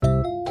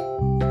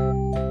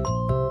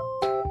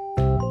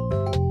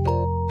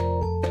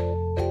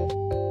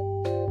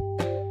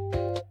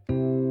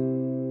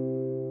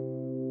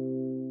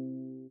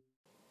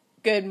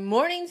Good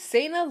morning,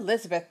 St.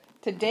 Elizabeth.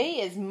 Today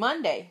is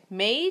Monday,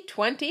 May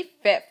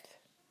 25th.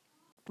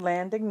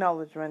 Land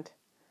Acknowledgement.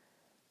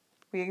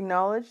 We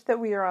acknowledge that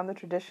we are on the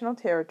traditional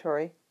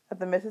territory of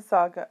the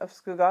Mississauga of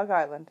Scugog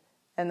Island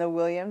and the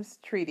Williams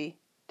Treaty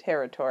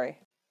Territory.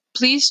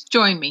 Please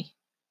join me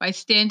by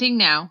standing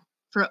now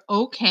for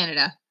O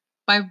Canada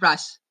by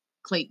Russ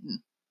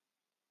Clayton.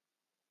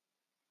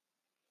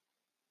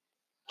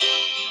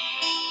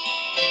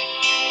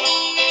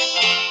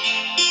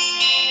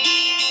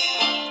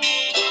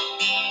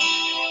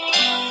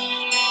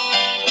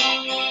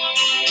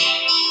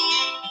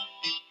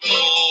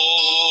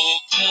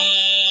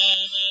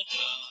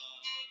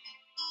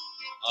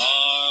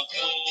 Our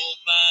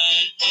home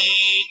and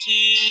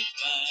native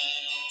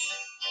land,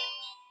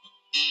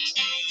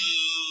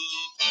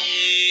 true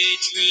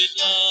patriot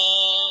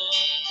love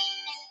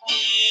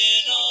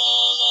in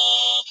all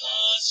of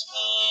us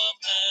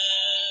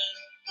command.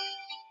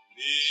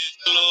 With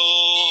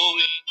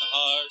glowing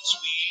hearts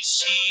we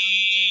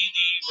see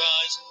thee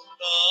rise,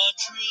 the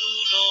true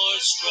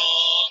north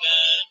strong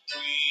and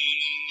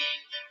free.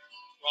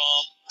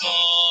 From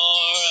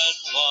far and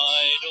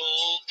wide, O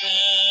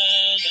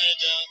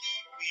Canada,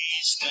 we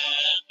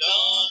stand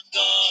on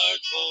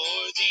guard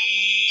for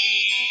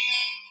thee.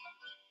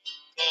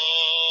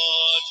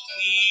 God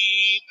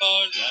keep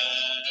our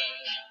land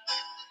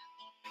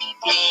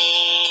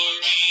glorious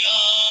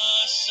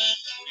and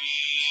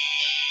free.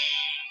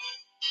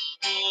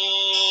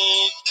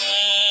 O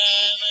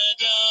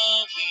Canada,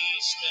 we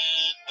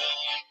stand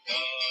on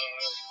guard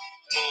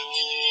for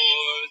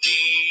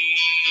thee.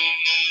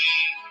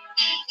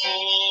 O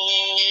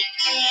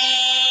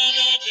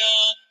Canada,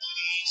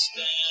 we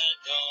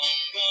stand on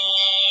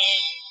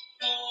guard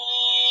for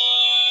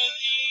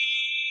thee.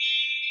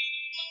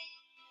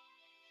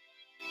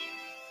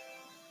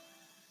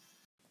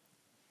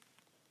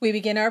 We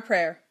begin our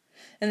prayer.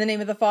 In the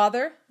name of the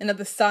Father, and of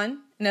the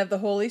Son, and of the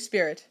Holy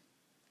Spirit.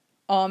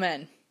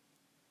 Amen.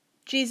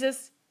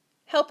 Jesus,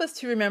 help us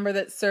to remember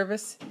that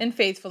service and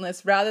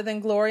faithfulness rather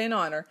than glory and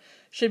honor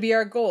should be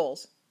our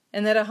goals,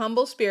 and that a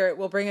humble spirit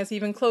will bring us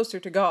even closer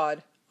to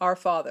God, our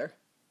Father.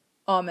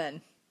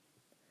 Amen.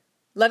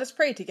 Let us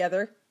pray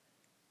together.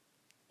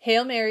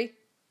 Hail Mary,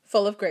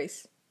 full of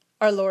grace,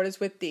 our Lord is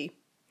with thee.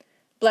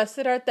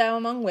 Blessed art thou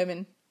among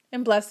women,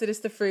 and blessed is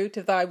the fruit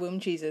of thy womb,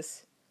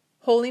 Jesus.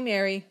 Holy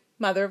Mary,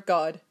 Mother of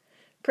God,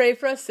 pray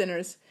for us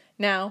sinners,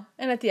 now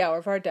and at the hour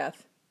of our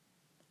death.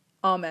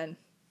 Amen.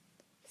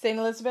 St.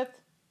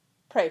 Elizabeth,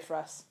 pray for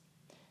us.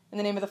 In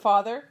the name of the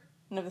Father,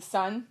 and of the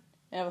Son,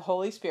 and of the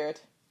Holy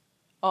Spirit.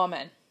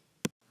 Amen.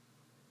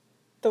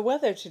 The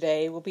weather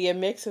today will be a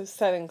mix of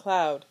sun and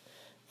cloud,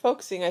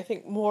 focusing, I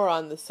think, more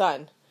on the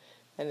sun.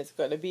 And it's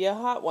going to be a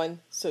hot one,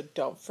 so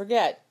don't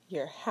forget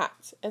your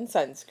hats and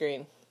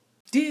sunscreen.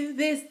 Do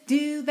this,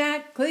 do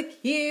that, click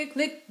here,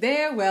 click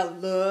there. Well,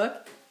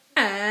 look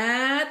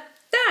at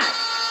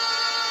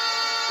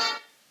that.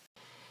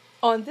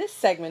 On this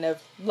segment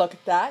of Look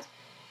at That,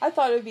 I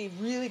thought it would be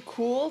really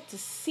cool to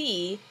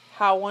see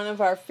how one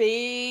of our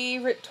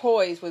favorite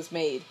toys was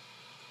made.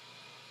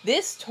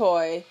 This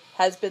toy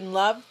has been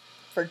loved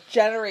for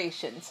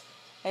generations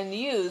and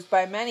used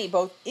by many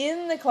both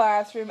in the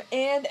classroom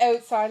and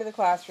outside of the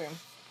classroom.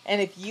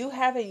 And if you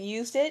haven't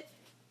used it,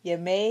 you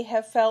may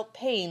have felt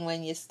pain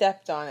when you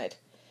stepped on it.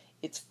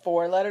 It's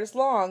 4 letters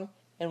long,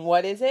 and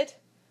what is it?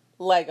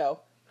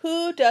 Lego.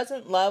 Who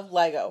doesn't love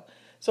Lego?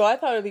 So I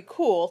thought it would be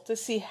cool to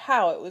see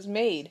how it was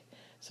made.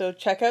 So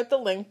check out the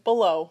link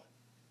below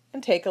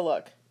and take a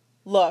look.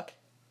 Look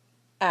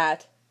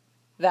at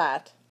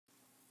that.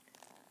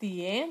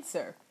 The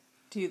answer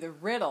to the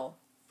riddle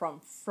from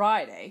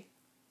Friday: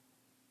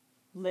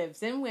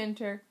 lives in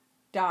winter,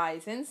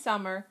 dies in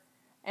summer,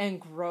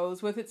 and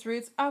grows with its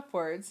roots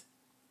upwards.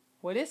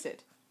 What is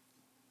it?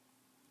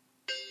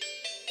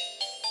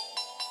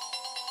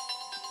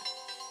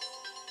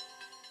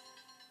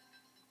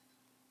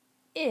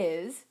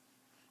 Is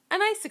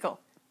an icicle.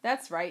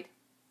 That's right,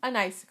 an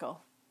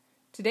icicle.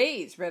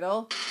 Today's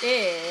riddle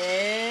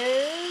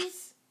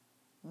is: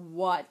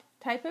 what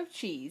type of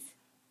cheese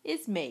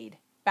is made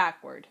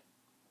backward?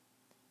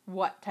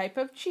 What type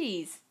of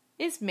cheese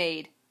is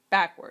made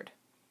backward?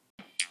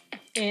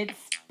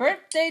 It's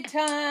birthday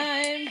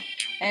time,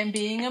 and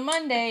being a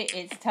Monday,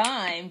 it's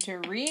time to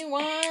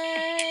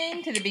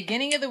rewind to the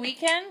beginning of the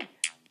weekend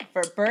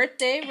for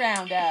Birthday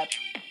Roundup.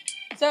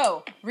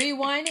 So,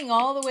 rewinding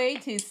all the way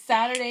to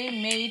Saturday,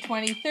 May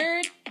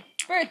 23rd,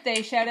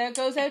 birthday shout-out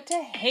goes out to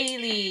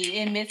Haley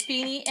in Miss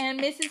Feeney and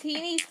Mrs.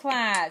 Heaney's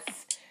class.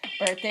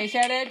 Birthday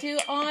shout-out to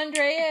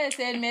Andreas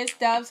in Miss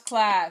Dove's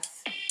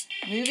class.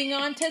 Moving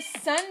on to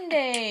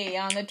Sunday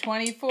on the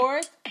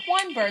 24th,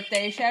 one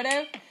birthday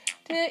shout-out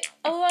to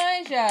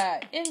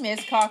Elijah in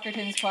Miss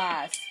Cockerton's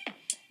class.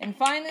 And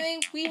finally,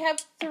 we have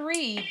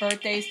 3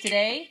 birthdays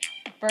today.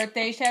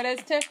 Birthday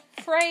shout-outs to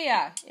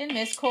Freya in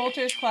Miss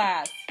Coulter's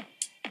class,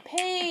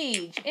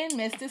 Paige in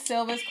Miss De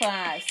Silva's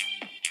class,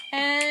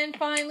 and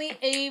finally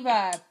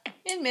Ava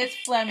in Miss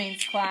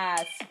Fleming's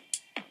class.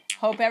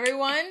 Hope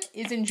everyone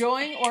is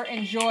enjoying or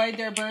enjoyed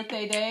their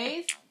birthday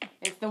days.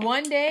 It's the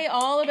one day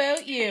all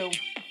about you.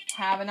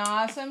 Have an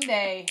awesome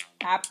day.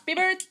 Happy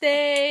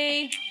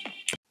birthday!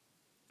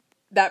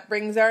 That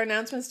brings our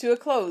announcements to a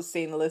close,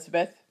 St.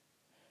 Elizabeth.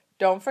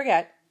 Don't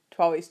forget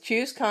to always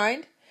choose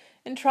kind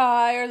and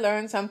try or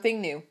learn something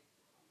new.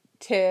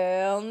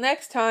 Till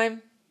next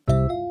time.